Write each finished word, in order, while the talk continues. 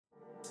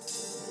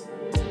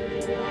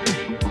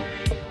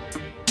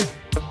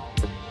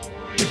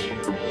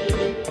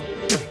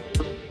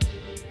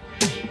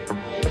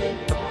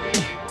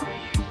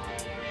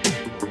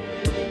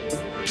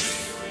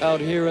Out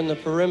here in the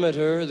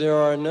perimeter, there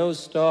are no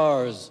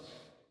stars.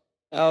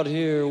 Out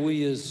here,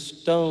 we is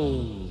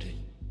stoned,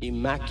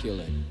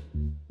 immaculate.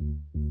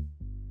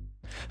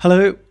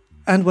 Hello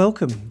and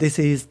welcome. This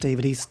is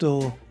David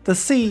Eastaugh, the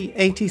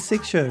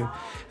C86 Show.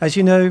 As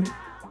you know,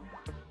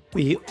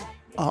 we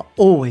are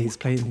always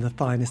playing the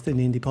finest in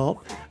indie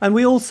pop, and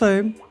we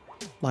also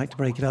like to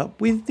break it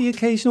up with the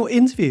occasional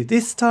interview.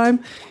 This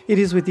time it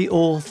is with the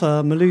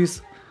author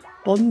Marloes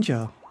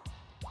Bonjer,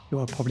 who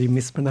I probably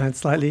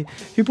mispronounced slightly,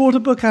 who brought a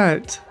book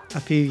out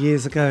a few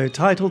years ago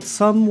titled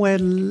Some Wear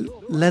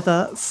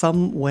Leather,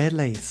 Some Wear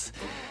Lace.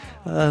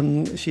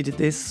 She did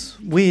this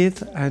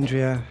with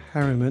Andrea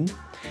Harriman.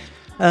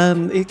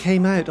 It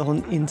came out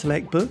on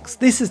Intellect Books.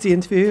 This is the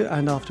interview,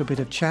 and after a bit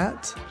of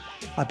chat,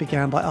 I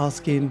began by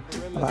asking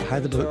about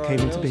how the book came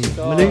into being.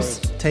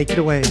 Marloes, take it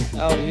away.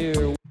 Out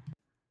here.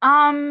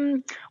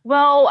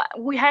 Well,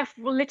 we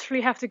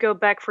literally have to go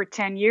back for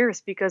 10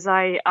 years because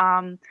I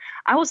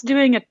was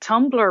doing a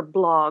Tumblr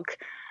blog,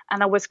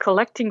 and I was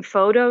collecting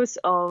photos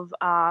of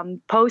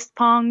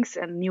post-punks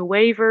and new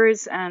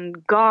wavers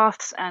and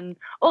goths and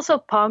also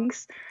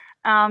punks.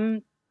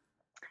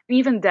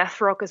 Even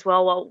death rock as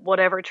well,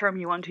 whatever term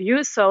you want to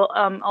use. So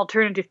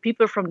alternative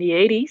people from the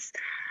 80s.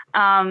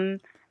 And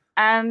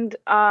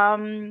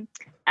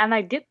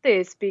I did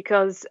this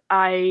because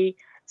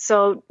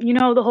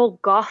the whole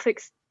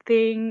gothic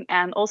thing,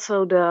 and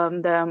also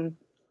the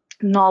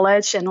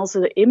knowledge and also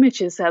the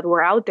images that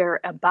were out there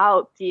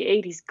about the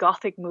 80s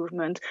gothic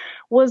movement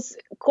was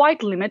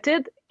quite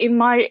limited in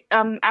my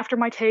after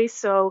my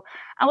taste. So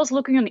I was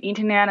looking on the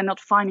internet and not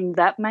finding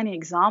that many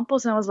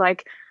examples, and I was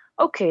like,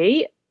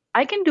 okay,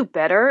 I can do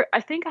better. I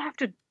think I have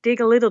to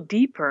dig a little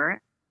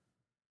deeper.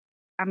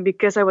 And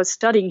because I was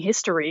studying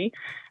history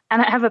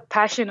and I have a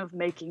passion of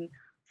making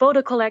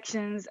photo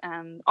collections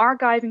and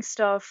archiving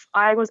stuff,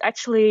 I was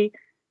actually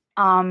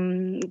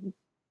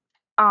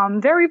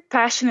very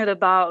passionate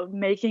about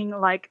making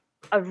like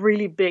a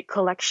really big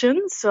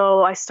collection.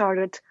 So I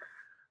started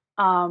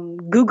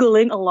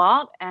Googling a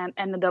lot and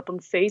ended up on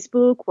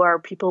Facebook, where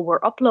people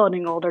were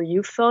uploading all their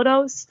youth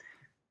photos.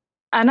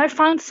 And I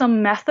found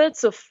some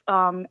methods of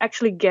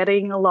actually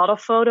getting a lot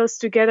of photos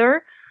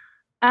together.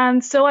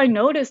 And so I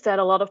noticed that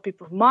a lot of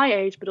people my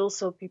age, but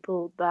also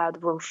people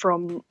that were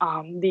from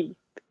the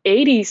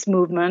 80s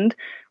movement,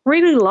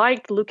 really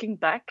liked looking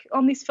back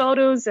on these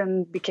photos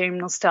and became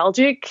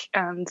nostalgic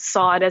and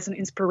saw it as an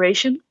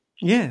inspiration.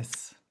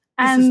 Yes.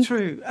 This is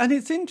true. And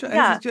it's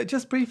interesting,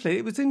 just briefly,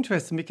 it was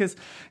interesting because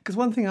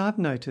one thing I've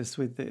noticed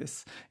with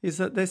this is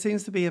that there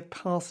seems to be a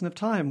passing of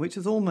time, which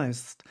is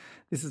almost,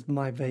 this is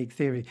my vague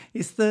theory,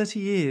 is 30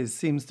 years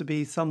seems to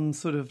be some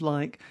sort of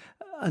like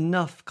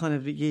enough kind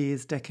of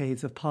years,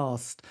 decades have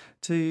passed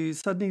to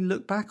suddenly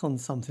look back on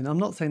something. I'm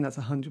not saying that's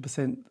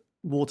 100%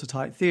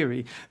 watertight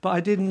theory, but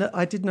I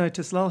did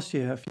notice last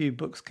year a few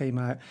books came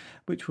out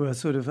which were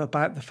sort of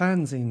about the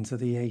fanzines of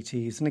the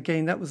 80s, and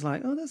again that was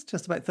like, oh, that's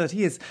just about 30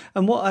 years.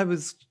 And what I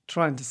was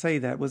trying to say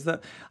there was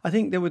that I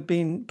think there would have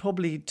been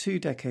probably 2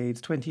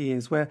 decades, 20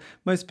 years, where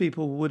most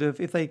people would have,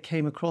 if they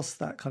came across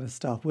that kind of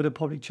stuff, would have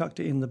probably chucked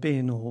it in the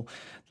bin or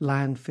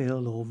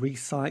landfill or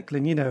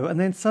recycling, and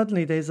then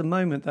suddenly there's a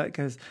moment that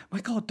goes,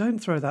 my God, don't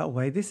throw that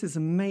away. This is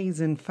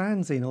amazing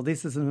fanzine, or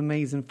this is an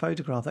amazing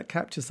photograph that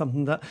captures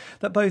something that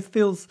both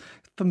feels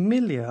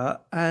familiar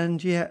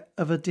and yet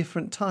of a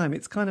different time.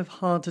 It's kind of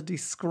hard to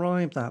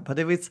describe that, but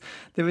there is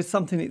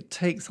something it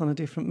takes on a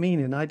different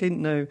meaning. I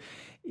didn't know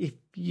if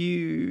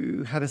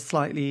you had a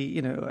slightly,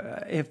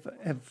 if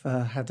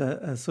had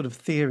a sort of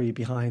theory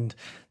behind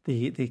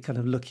the kind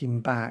of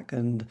looking back.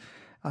 And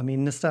I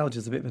mean, nostalgia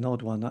is a bit of an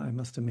odd one, I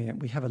must admit.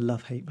 We have a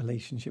love-hate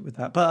relationship with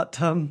that. But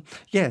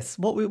yes,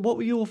 what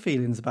were your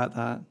feelings about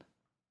that?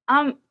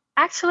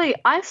 Actually,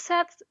 I've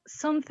said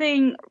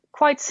something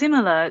quite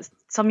similar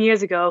some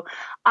years ago.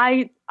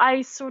 I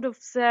sort of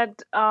said,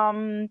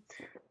 I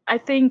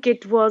think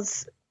it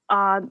was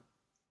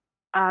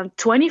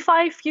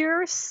 25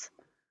 years.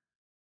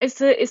 It's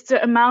the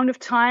amount of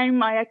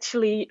time I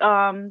actually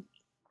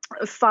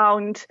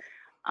found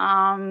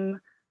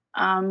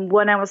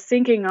when I was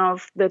thinking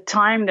of the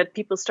time that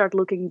people start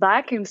looking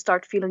back and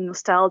start feeling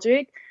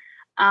nostalgic,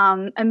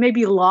 and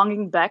maybe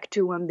longing back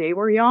to when they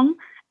were young.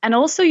 And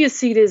also you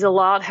see this a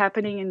lot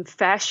happening in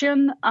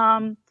fashion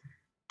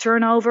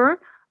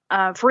turnover.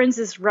 For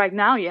instance, right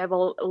now you have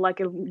a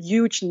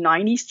huge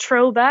 90s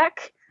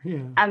throwback,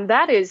 and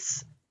that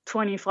is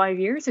 25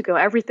 years ago.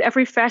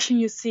 Every fashion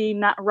you see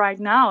right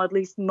now, at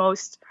least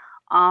most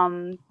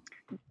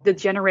the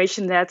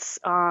generation that's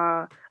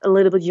a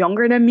little bit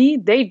younger than me,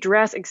 they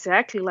dress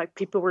exactly like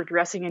people were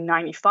dressing in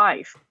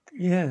 95.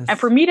 Yes. And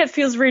for me that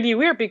feels really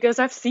weird because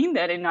I've seen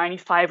that in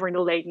 95 or in the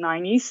late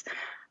 90s.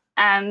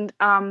 And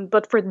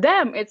but for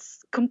them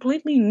it's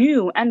completely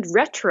new and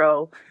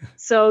retro.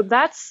 So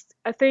that's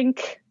I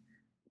think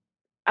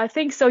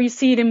so. You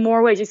see it in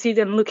more ways. You see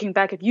them looking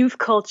back at youth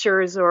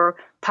cultures or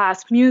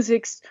past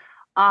musics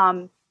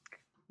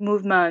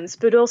movements,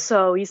 but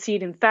also you see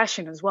it in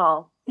fashion as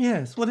well.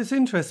 Yes, well, it's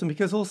interesting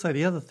because also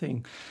the other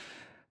thing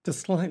to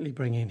slightly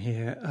bring in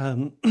here,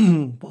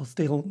 while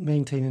still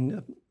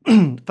maintaining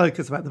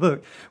focus about the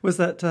book, was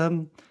that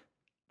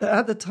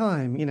at the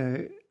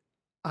time,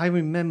 I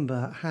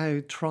remember how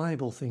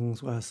tribal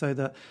things were, so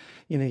that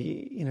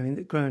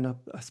growing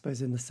up, I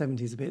suppose in the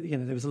 70s a bit,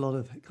 there was a lot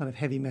of kind of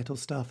heavy metal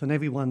stuff, and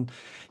everyone,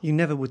 you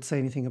never would say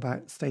anything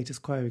about status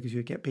quo because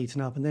you'd get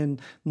beaten up. And then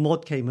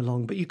mod came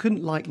along, but you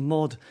couldn't like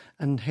mod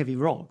and heavy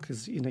rock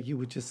because you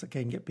would just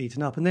again get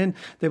beaten up. And then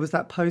there was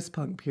that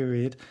post-punk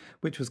period,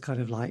 which was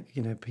kind of like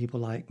people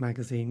like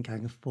Magazine,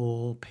 Gang of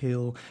Four,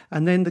 Peel,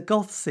 and then the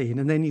goth scene,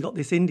 and then you got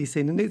this indie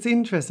scene. And it's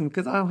interesting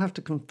because I'll have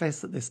to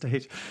confess at this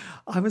stage,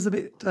 I was a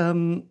bit.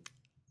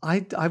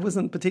 I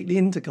wasn't particularly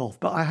into goth,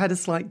 but I had a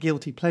slight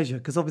guilty pleasure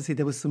because obviously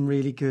there was some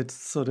really good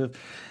sort of,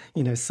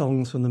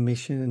 songs from The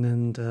Mission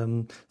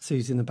and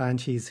Susie and the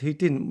Banshees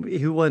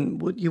you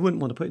wouldn't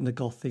want to put in the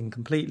goth thing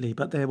completely,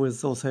 but there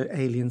was also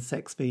Alien,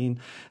 Sex Fiend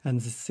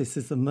and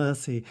Sisters of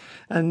Mercy,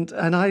 and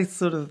I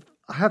sort of,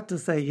 I have to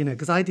say,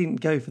 because I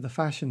didn't go for the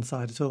fashion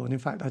side at all. And in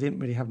fact, I didn't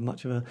really have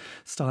much of a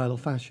style or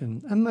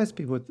fashion. And most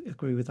people would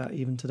agree with that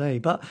even today.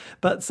 But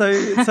so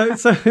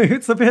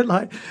it's a bit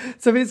like,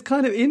 so it's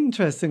kind of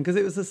interesting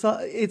because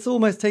it's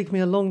almost taken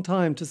me a long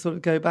time to sort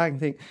of go back and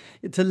think,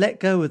 to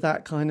let go of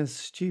that kind of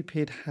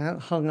stupid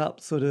hung up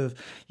sort of,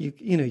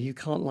 you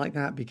can't like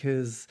that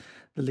because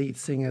the lead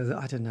singer,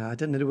 I don't know.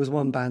 There was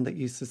one band that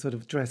used to sort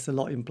of dress a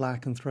lot in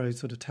black and throw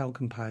sort of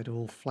talcum powder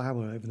or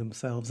flour over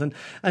themselves. And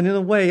in a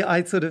way,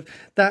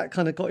 that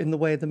kind of got in the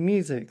way of the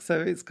music.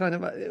 So it's kind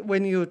of,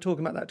 when you were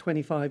talking about that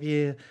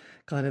 25-year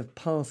kind of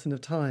passing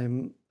of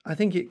time, I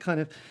think it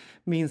kind of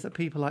means that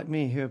people like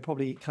me who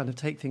probably kind of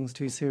take things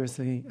too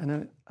seriously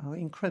and are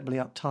incredibly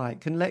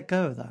uptight can let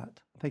go of that.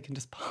 They can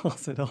just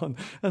pass it on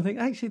and think,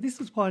 actually, this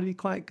was probably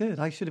quite good.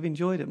 I should have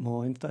enjoyed it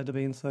more instead of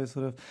being so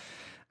sort of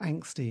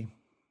angsty.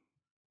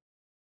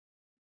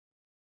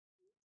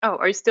 Oh,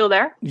 are you still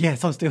there?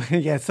 Yes, I'm still.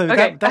 Yeah, so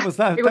okay. that was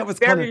that. That was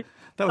very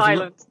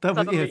silent. That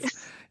was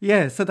yes.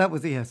 Yeah, so that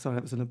was Sorry,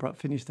 that was an abrupt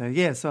finish there.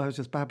 Yeah, so I was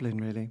just babbling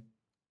really.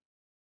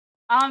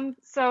 I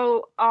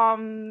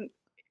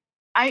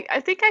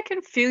think I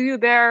can feel you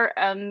there,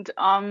 and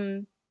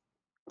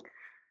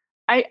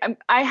I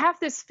have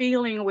this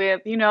feeling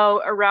with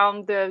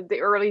around the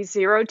early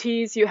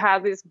zeroties, you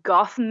had this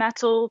goth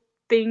metal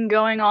thing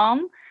going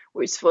on,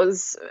 which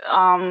was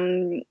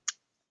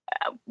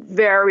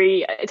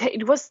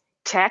it was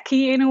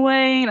tacky in a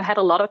way, and it had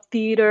a lot of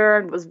theater,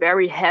 and was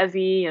very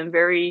heavy and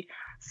very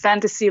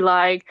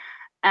fantasy-like.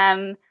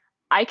 And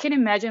I can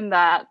imagine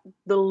that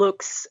the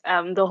looks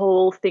and the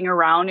whole thing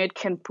around it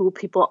can pull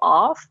people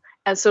off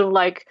and sort of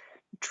like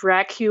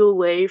drag you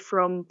away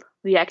from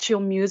the actual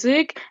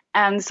music.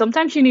 And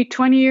sometimes you need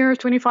 20 years,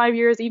 25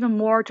 years, even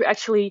more to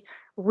actually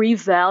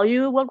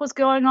revalue what was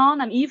going on.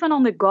 And even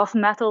on the goth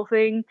metal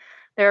thing,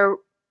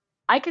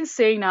 I can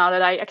say now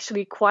that I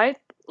actually quite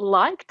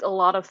liked a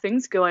lot of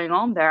things going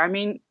on there. I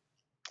mean,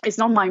 it's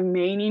not my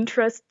main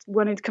interest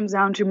when it comes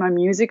down to my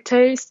music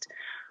taste,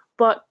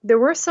 but there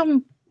were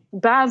some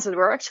bands that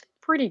were actually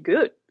pretty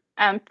good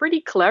and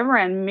pretty clever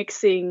and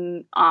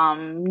mixing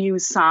new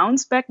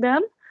sounds back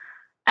then.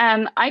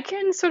 And I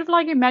can sort of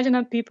like imagine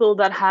that people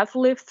that have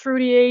lived through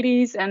the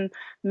 80s and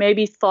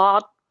maybe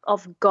thought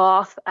of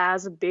goth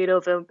as a bit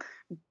of a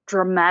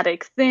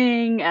dramatic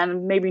thing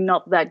and maybe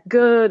not that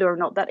good or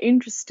not that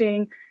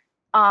interesting,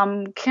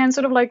 can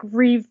sort of like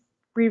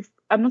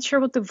I'm not sure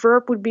what the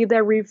verb would be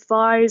there,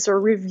 revise or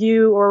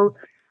review or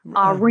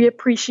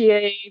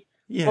reappreciate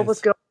what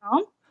was going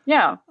on.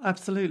 Yeah,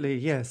 absolutely.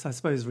 Yes, I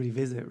suppose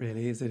revisit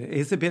really, isn't it?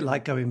 It's a bit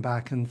like going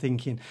back and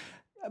thinking,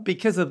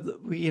 because of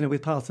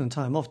with passing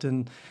time,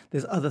 often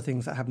there's other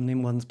things that happen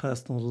in one's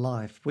personal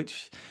life,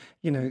 which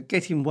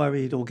getting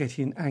worried or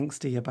getting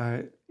angsty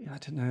about, I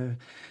don't know.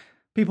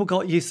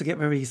 People used to get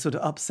very sort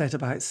of upset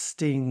about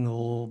Sting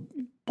or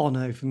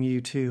Bono from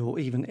U2 or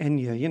even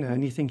Enya,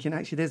 and you're thinking,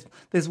 actually,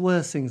 there's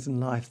worse things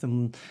in life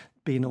than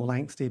being all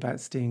angsty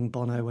about Sting,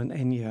 Bono and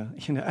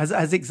Enya.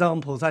 As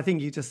examples, I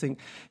think you just think,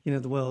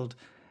 the world,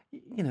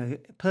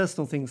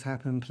 personal things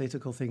happen,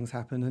 political things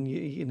happen, and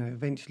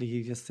eventually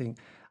you just think,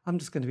 I'm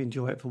just going to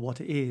enjoy it for what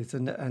it is,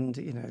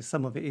 and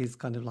some of it is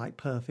kind of like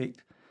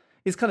perfect.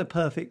 It's kind of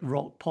perfect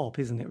rock pop,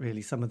 isn't it?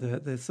 Really, some of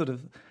the sort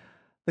of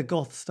the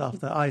goth stuff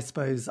that I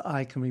suppose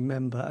I can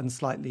remember and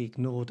slightly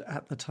ignored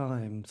at the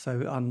time.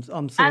 So I'm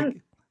sort of,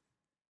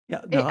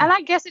 yeah. No, and I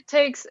guess it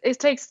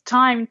takes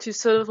time to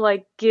sort of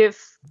like give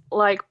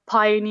like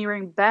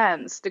pioneering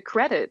bands the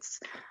credits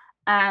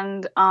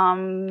and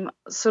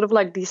sort of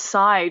like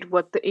decide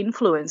what the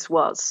influence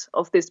was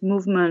of this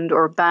movement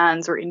or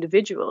bands or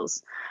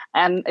individuals.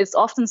 And it's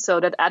often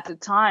so that at the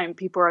time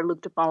people are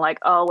looked upon like,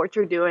 oh, what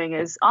you're doing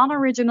is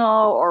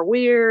unoriginal or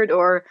weird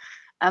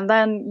and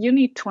then you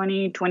need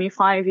 20,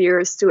 25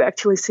 years to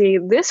actually see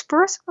this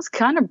person was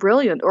kind of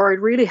brilliant or it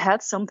really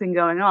had something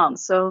going on.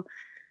 So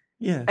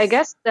yes. I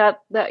guess that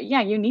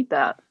you need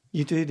that.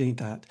 You do need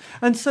that.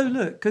 And so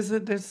look, because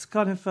there's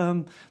kind of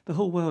the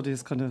whole world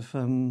is kind of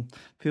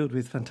filled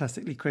with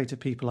fantastically creative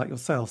people like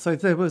yourself. So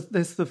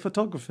there's the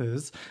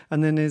photographers,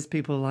 and then there's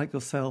people like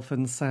yourself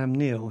and Sam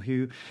Neill,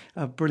 who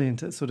are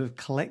brilliant at sort of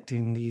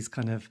collecting these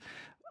kind of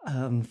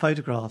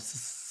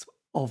photographs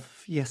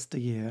of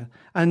yesteryear.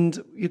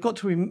 And you've got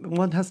to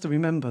one has to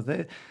remember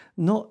that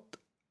not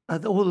a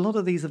lot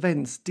of these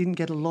events didn't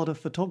get a lot of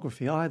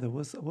photography either,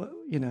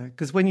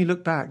 because when you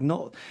look back,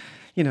 now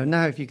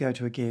if you go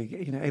to a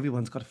gig,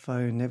 everyone's got a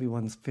phone,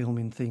 everyone's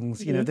filming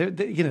things,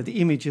 mm-hmm. The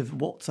image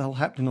of what's all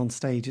happening on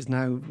stage is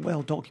now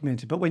well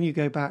documented. But when you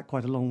go back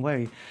quite a long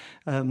way,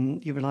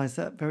 you realise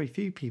that very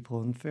few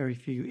people and very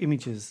few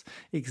images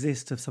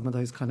exist of some of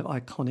those kind of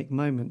iconic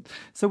moments.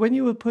 So when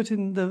you were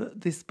putting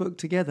this book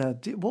together,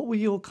 what were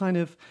your kind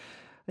of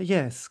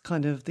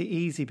the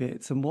easy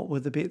bits, and what were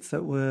the bits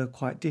that were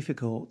quite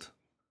difficult?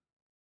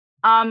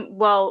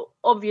 Well,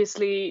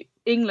 obviously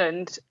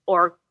England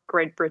or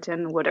Great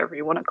Britain, whatever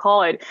you want to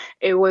call it,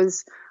 it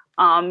was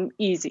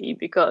easy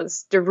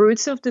because the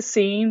roots of the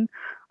scene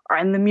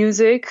and the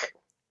music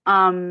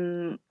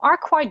are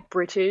quite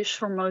British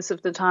for most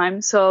of the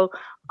time. So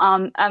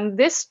and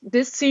this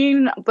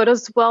scene, but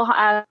as well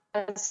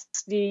as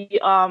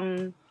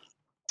the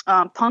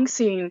punk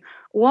scene,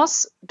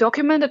 was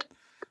documented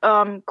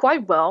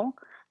quite well,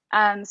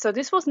 and so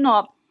this was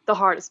not the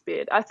hardest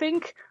bit. I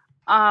think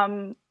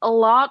a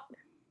lot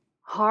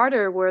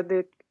harder were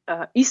the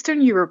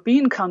Eastern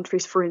European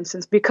countries, for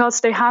instance,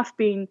 because they have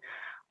been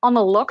on a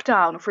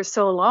lockdown for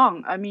so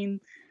long. I mean,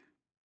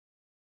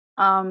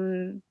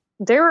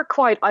 they were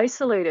quite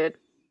isolated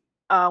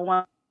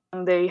when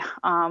they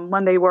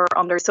were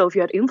under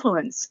Soviet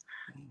influence,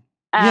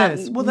 and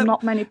yes,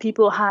 not many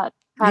people had.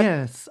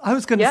 Yes, I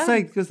was going to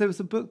say, because there was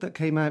a book that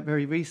came out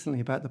very recently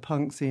about the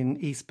punks in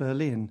East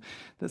Berlin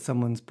that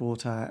someone's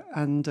brought out.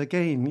 And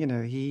again,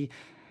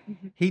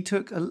 he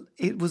took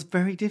it was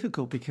very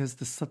difficult because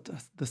the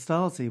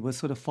Stasi was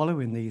sort of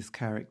following these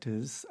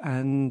characters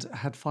and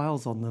had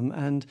files on them,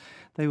 and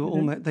they were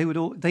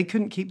mm-hmm. They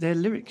couldn't keep their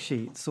lyric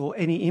sheets or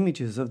any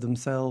images of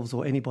themselves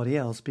or anybody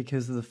else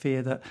because of the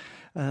fear that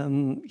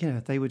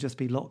they would just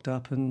be locked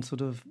up and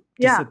sort of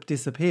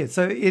disappeared.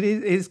 So it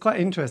is quite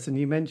interesting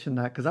you mentioned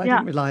that, because I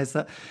didn't realise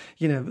that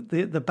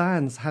the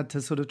bands had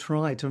to sort of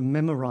try to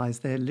memorise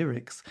their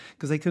lyrics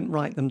because they couldn't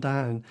write them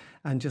down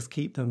and just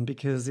keep them,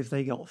 because if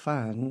they got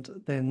found,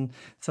 then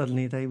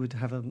suddenly they would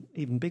have an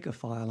even bigger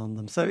file on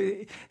them. So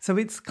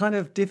it's kind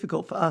of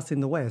difficult for us in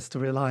the West to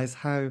realise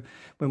how,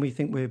 when we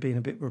think we're being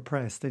a bit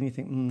repressed, then you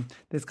think,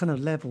 there's kind of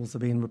levels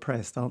of being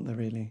repressed, aren't there,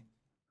 really?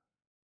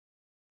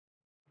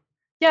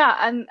 Yeah,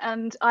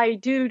 and I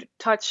do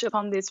touch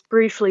upon this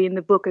briefly in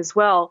the book as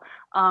well.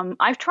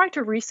 I've tried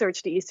to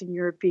research the Eastern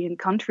European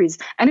countries,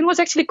 and it was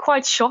actually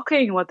quite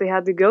shocking what they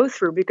had to go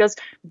through, because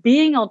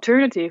being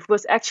alternative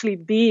was actually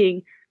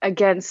being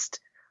against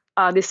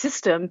the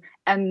system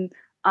and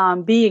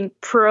being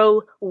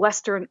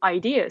pro-Western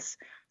ideas.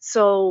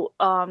 So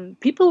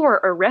people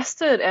were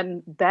arrested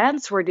and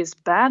bands were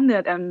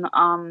disbanded,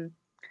 and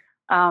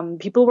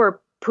people were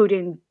put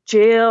in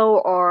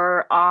jail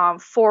or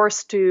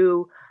forced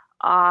to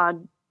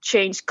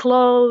change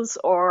clothes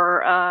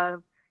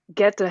or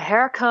get a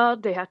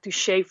haircut. They had to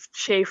shave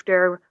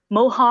their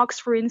mohawks,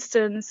 for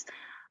instance.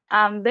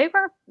 They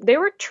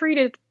were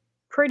treated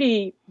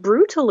pretty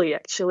brutally,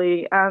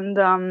 actually,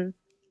 and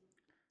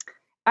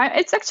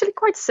it's actually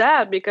quite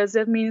sad, because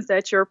that means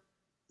that your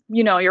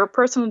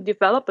personal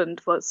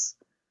development was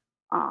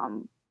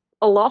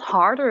a lot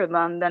harder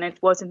than it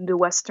was in the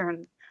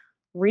Western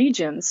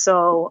region.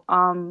 So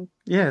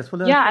yes,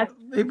 well,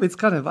 it was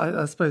kind of,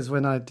 I suppose,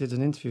 when I did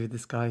an interview with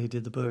this guy who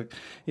did the book,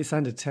 it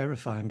sounded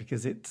terrifying,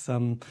 because it's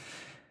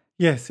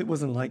yes, it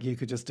wasn't like you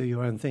could just do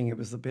your own thing. It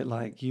was a bit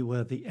like you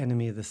were the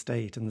enemy of the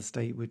state, and the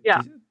state would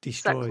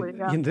destroy.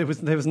 Exactly, yeah.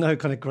 There was no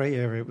kind of grey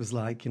area. It was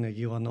like,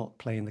 you are not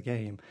playing the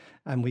game,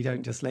 and we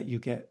don't just let you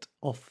get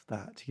off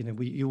that.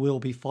 You will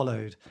be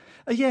followed.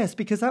 Yes,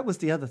 because that was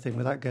the other thing,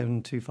 without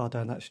going too far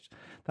down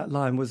that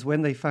line, was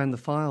when they found the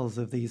files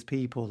of these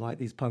people, like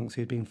these punks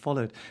who had been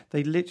followed,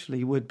 they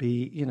literally would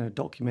be,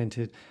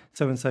 documented.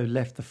 So-and-so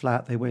left the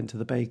flat, they went to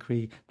the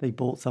bakery, they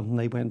bought something,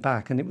 they went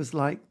back. And it was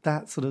like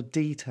that sort of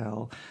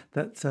detail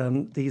that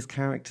these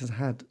characters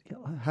had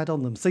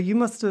on them. So you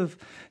must have,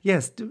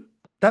 yes,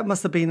 that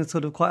must have been a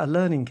sort of quite a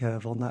learning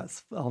curve on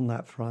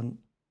that front.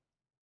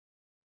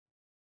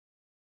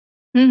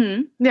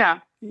 Mm-hmm. Yeah.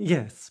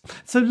 Yes.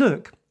 So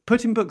look,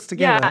 putting books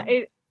together.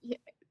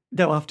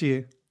 No, after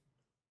you.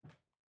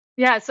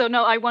 Yeah. So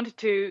no, I wanted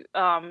to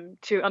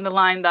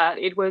underline that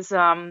it was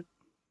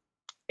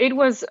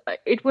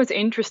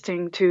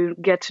interesting to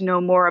get to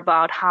know more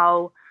about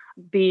how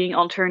being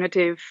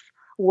alternative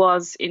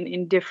was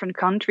in different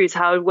countries,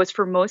 how it was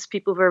for most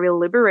people very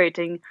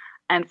liberating,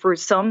 and for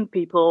some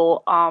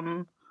people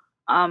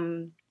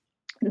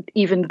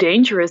even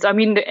dangerous. I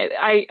mean,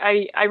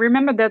 I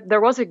remember that there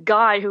was a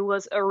guy who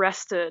was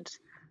arrested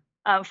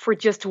for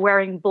just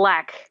wearing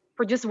black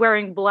for just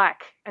wearing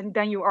black, and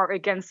then you are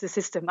against the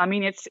system. I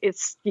mean,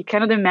 it's you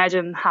cannot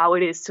imagine how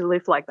it is to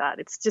live like that.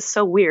 It's just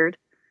so weird.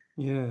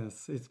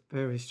 Yes, it's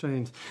very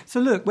strange. So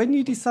look, when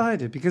you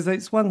decided, because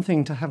it's one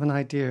thing to have an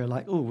idea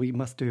like, oh, we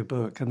must do a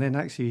book, and then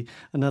actually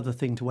another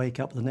thing to wake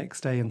up the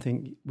next day and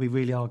think we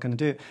really are going to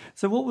do it.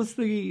 So what was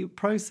the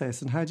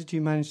process, and how did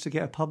you manage to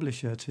get a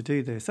publisher to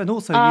do this? And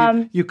also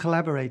you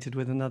collaborated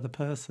with another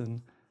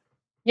person.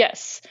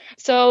 Yes.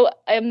 So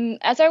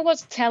as I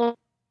was telling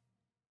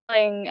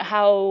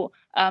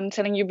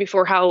you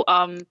before how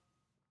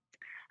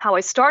I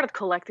started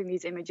collecting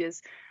these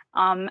images,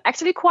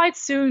 actually quite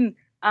soon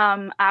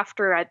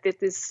after I did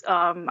this,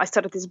 I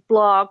started this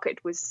blog.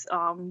 It was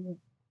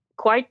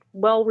quite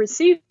well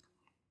received,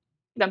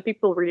 and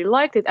people really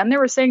liked it. And they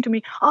were saying to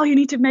me, "Oh, you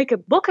need to make a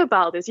book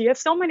about this. You have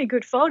so many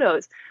good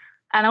photos."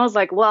 And I was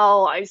like,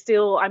 "Well,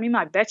 I'm in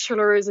my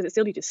bachelor's, and I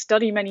still need to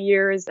study many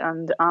years,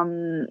 and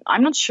I'm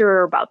not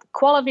sure about the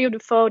quality of the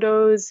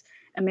photos,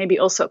 and maybe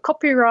also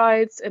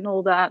copyrights and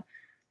all that."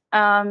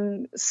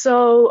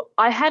 So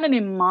I had it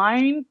in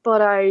mind,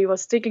 but I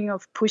was thinking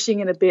of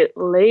pushing it a bit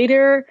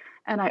later.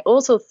 And I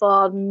also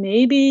thought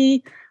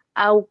maybe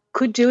I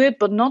could do it,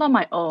 but not on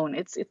my own.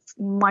 It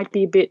might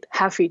be a bit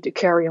heavy to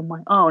carry on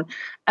my own.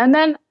 And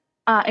then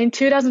in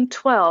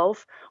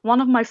 2012, one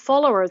of my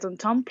followers on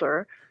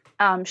Tumblr,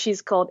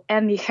 she's called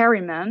Andy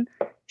Harriman.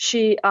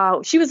 She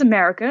was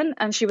American,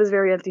 and she was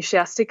very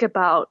enthusiastic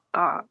about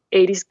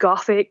 80s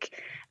Gothic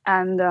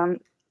and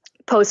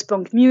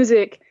post-punk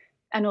music,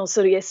 and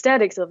also the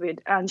aesthetics of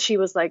it. And she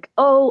was like,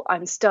 "Oh,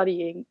 I'm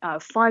studying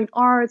fine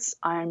arts.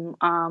 I'm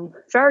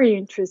very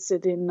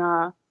interested in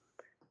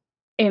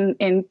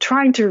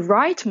trying to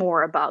write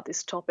more about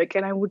this topic.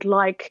 And I would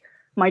like,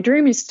 my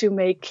dream is to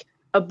make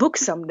a book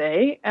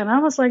someday." And I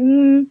was like,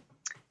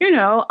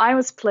 I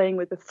was playing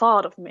with the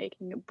thought of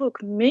making a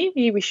book.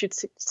 Maybe we should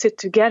sit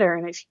together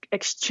and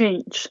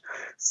exchange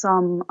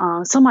some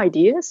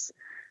ideas.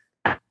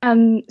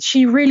 And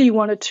she really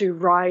wanted to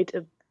write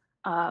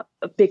a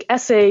big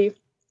essay.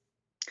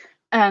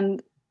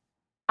 And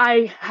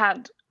I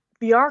had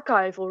the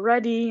archive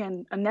already,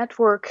 and a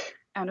network,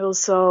 and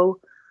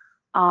also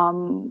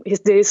the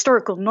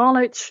historical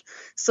knowledge.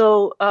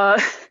 So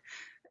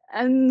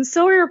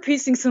so we were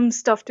piecing some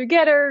stuff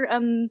together,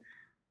 and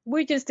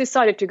we just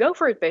decided to go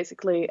for it,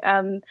 basically.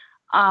 And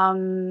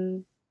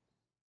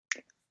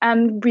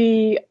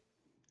we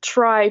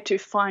tried to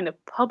find a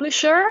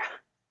publisher.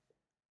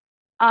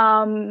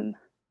 And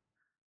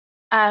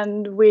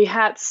we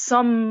had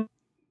some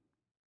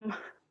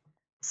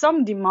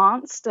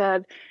demands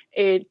that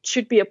it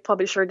should be a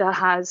publisher that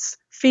has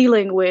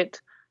feeling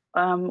with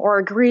or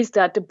agrees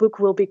that the book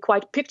will be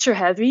quite picture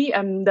heavy,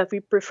 and that we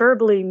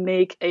preferably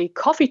make a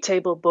coffee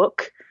table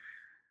book.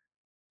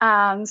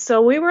 And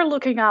so we were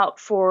looking out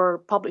for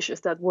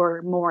publishers that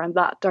were more in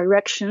that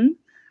direction.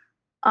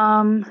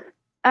 And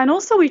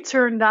also we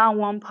turned down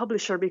one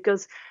publisher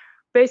because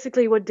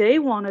basically what they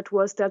wanted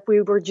was that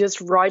we were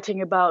just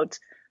writing about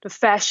the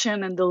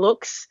fashion and the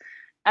looks.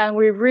 And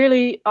we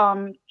really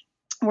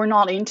were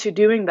not into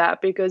doing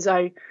that, because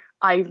I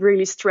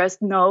really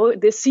stressed, no,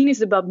 this scene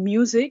is about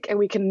music, and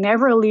we can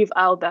never leave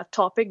out that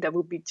topic. That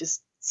would be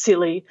just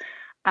silly.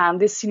 And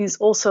this scene is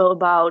also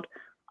about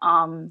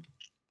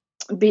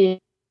being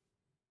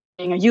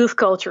a youth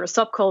culture, a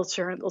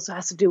subculture, and also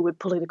has to do with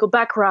political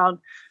background.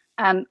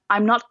 And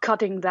I'm not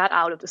cutting that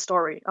out of the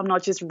story. I'm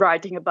not just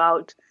writing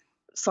about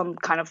some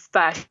kind of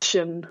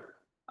fashion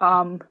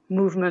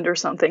movement or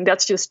something.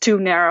 That's just too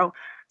narrow.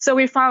 So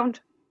we found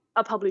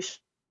a publisher.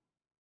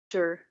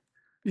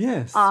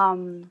 Yes.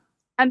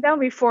 And then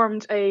we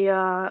formed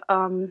a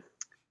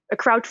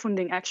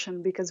crowdfunding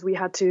action, because we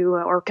had to,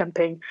 or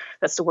campaign,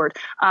 that's the word,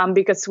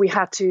 because we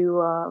had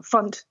to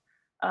fund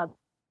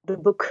the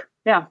book.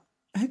 Yeah.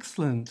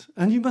 Excellent.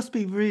 And you must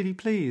be really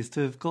pleased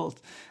to have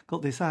got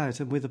this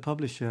out and with a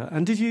publisher.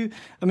 And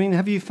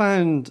have you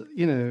found,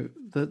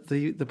 that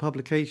the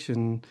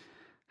publication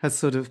has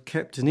sort of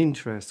kept an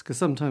interest? Because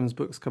sometimes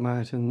books come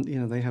out and,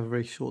 they have a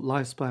very short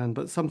lifespan,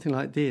 but something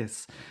like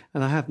this,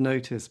 and I have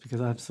noticed, because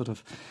I have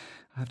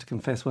to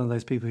confess, one of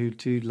those people who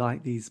do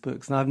like these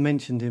books, and I've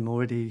mentioned him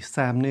already,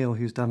 Sam Neill,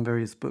 who's done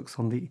various books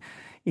on the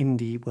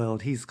indie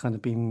world. He's kind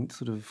of been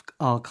sort of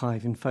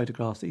archiving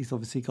photographs that he's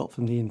obviously got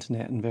from the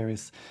internet and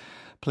various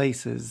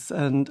places,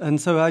 and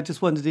so I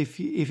just wondered if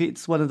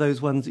it's one of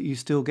those ones that you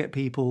still get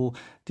people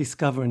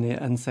discovering it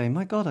and saying,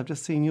 "My God, I've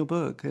just seen your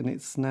book," and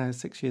it's now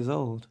 6 years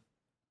old.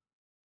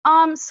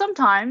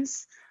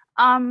 Sometimes,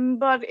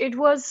 but it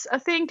was, I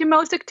think, the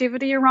most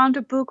activity around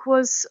the book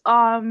was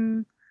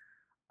when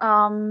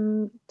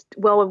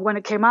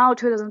it came out,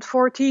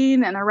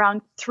 2014, and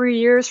around 3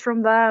 years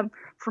from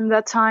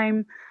that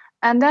time.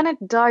 And then it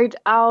died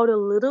out a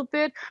little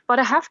bit. But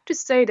I have to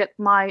say that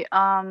my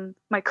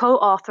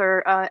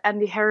co-author,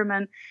 Andy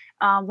Harriman,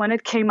 when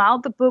it came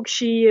out, the book,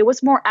 she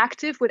was more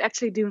active with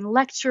actually doing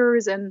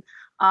lectures and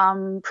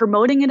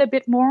promoting it a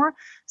bit more.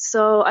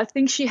 So I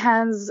think she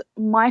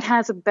might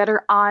has a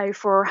better eye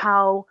for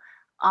how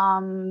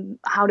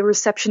the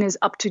reception is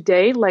up to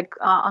date, like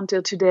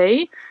until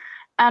today.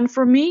 And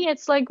for me,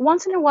 it's like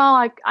once in a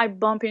while I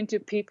bump into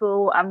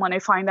people, and when I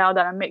find out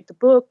that I make the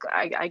book,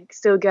 I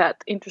still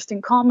get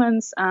interesting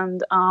comments.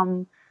 And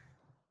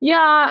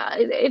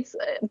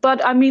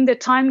but I mean, the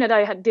time that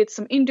I did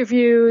some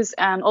interviews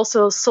and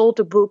also sold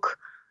the book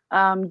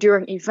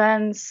during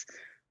events,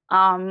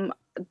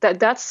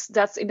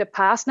 that's in the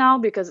past now,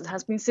 because it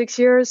has been 6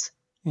 years.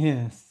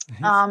 Yes.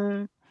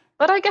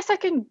 But I guess I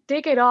can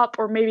dig it up,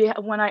 or maybe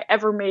when I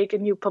ever make a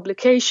new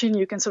publication,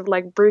 you can sort of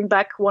like bring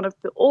back one of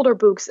the older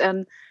books,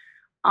 and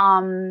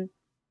I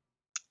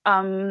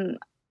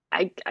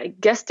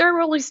guess there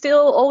will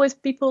still always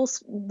people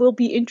will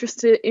be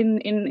interested in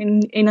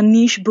a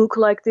niche book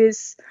like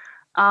this.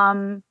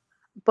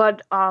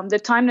 But the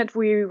time that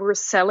we were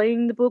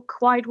selling the book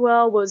quite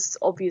well was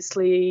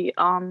obviously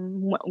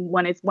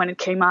when it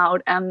came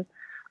out, and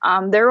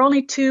there are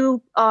only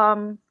two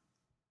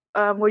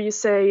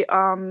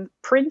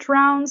print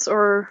rounds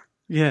or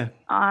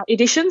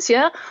editions,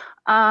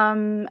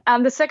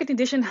 and the second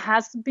edition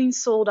has been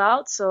sold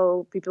out,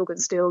 so people can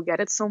still get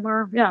it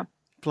somewhere.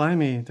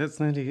 Blimey, that's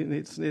nearly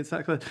it's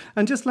that close.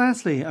 And just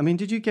lastly, I mean,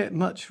 did you get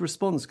much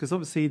response? Because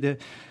obviously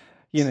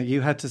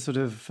you had to sort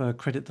of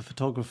credit the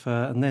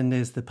photographer, and then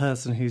there's the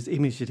person whose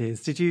image it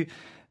is. Did you?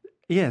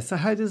 Yeah. So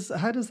how does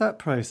that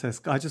process?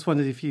 I just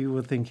wondered if you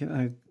were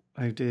thinking,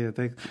 oh dear,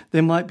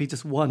 there might be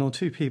just one or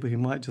two people who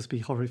might just be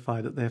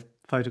horrified at their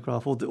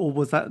photograph, or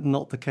was that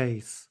not the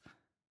case?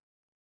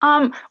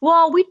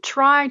 Well, we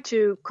tried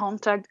to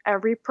contact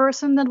every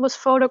person that was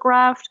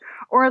photographed,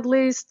 or at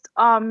least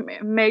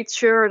made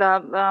sure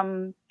that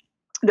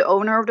the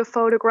owner of the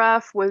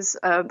photograph was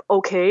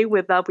okay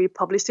with that we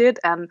published it.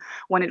 And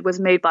when it was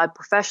made by a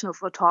professional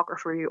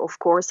photographer, you of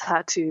course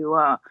had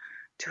to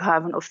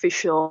have an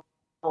official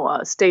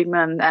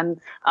statement, and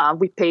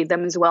we paid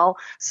them as well.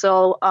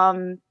 So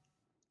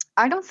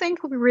I don't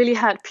think we really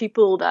had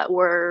people that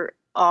were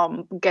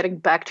getting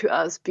back to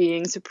us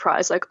being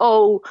surprised, like,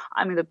 oh,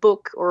 I'm in the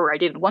book, or I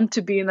didn't want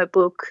to be in the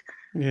book.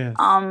 Yes.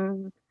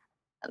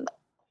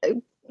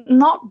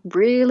 Not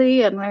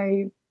really.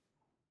 And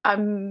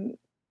I'm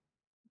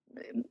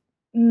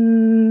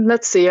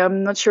let's see,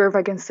 I'm not sure if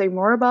I can say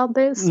more about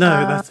this.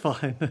 No, that's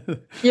fine.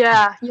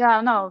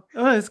 No.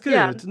 Oh, it's good.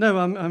 Yeah. No,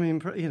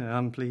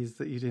 I'm pleased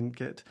that you didn't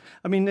get.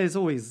 I mean, there's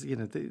always,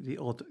 the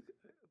odd,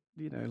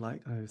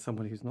 like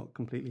someone who's not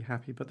completely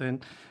happy. But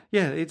then,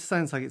 it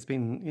sounds like it's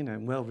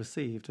been, well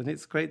received, and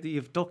it's great that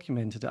you've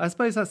documented it. I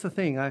suppose that's the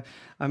thing.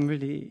 I'm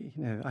really,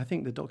 I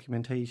think the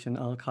documentation,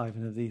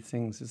 archiving of these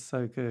things is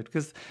so good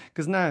because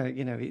now,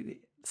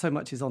 so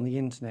much is on the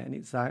internet and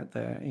it's out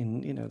there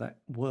in, that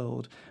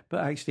world,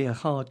 but actually a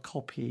hard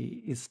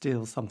copy is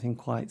still something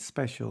quite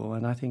special.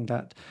 And I think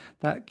that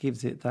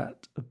gives it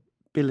that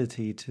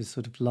ability to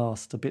sort of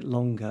last a bit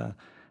longer.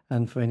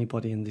 And for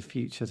anybody in the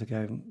future to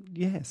go,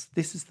 yes,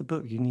 this is the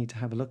book you need to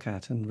have a look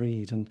at and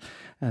read, and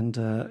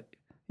that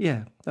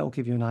will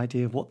give you an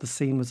idea of what the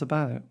scene was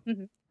about.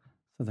 Mm-hmm.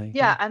 So there you go.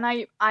 And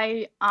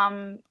I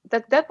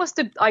that was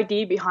the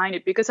idea behind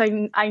it, because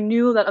I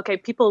knew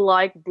that people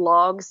like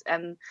blogs,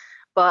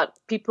 but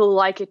people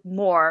like it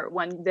more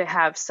when they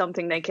have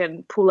something they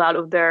can pull out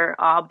of their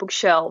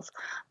bookshelf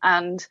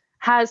and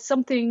has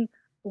something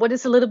what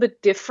is a little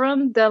bit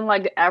different than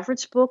like the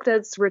average book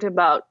that's written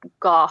about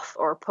goth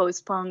or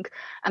post-punk.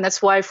 And that's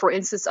why, for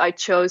instance, I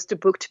chose the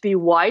book to be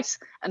white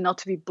and not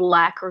to be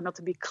black or not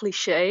to be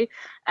cliche,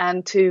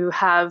 and to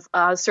have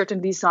a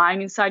certain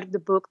design inside of the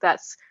book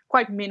that's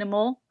quite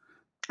minimal.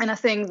 And I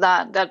think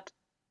that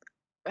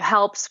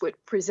helps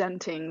with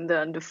presenting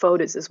the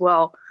photos as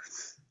well.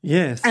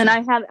 Yes. And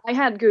I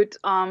had good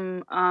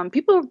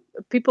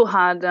people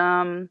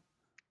had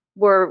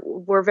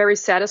were very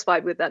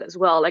satisfied with that as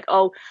well. Like,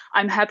 oh,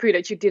 I'm happy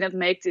that you didn't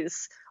make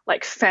this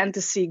like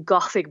fantasy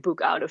gothic book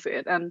out of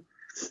it. And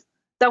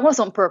that was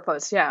on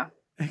purpose. Yeah.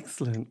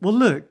 Excellent. Well,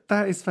 look,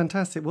 that is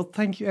fantastic. Well,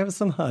 thank you ever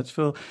so much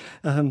for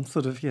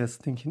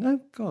thinking,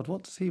 oh God,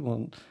 what does he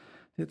want?